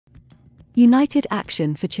United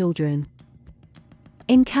Action for Children.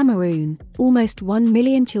 In Cameroon, almost 1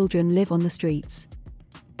 million children live on the streets.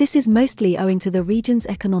 This is mostly owing to the region's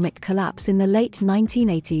economic collapse in the late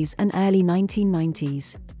 1980s and early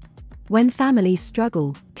 1990s. When families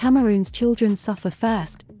struggle, Cameroon's children suffer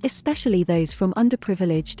first, especially those from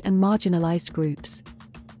underprivileged and marginalised groups.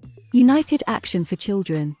 United Action for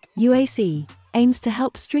Children, UAC, aims to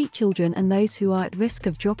help street children and those who are at risk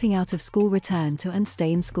of dropping out of school return to and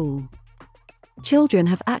stay in school. Children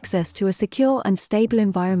have access to a secure and stable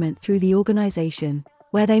environment through the organization,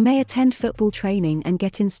 where they may attend football training and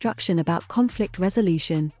get instruction about conflict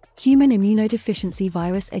resolution, human immunodeficiency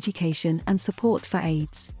virus education and support for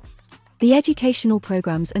AIDS. The educational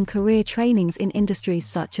programs and career trainings in industries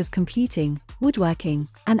such as computing, woodworking,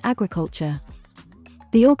 and agriculture.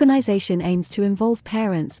 The organization aims to involve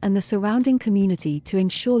parents and the surrounding community to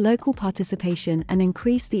ensure local participation and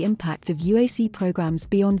increase the impact of UAC programs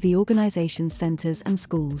beyond the organization's centers and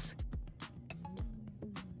schools.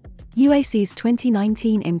 UAC's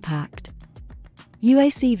 2019 impact.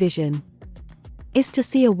 UAC vision is to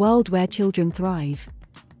see a world where children thrive.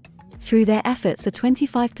 Through their efforts, a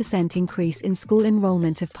 25% increase in school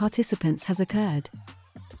enrollment of participants has occurred,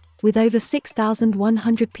 with over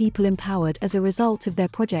 6,100 people empowered as a result of their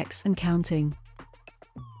projects and counting.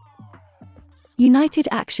 United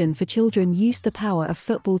Action for Children used the power of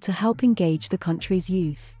football to help engage the country's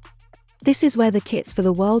youth. This is where the Kits for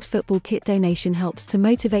the World football kit donation helps to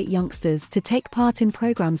motivate youngsters to take part in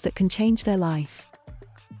programs that can change their life.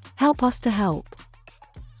 Help us to help.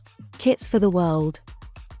 Kits for the World.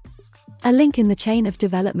 A link in the chain of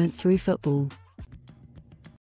development through football.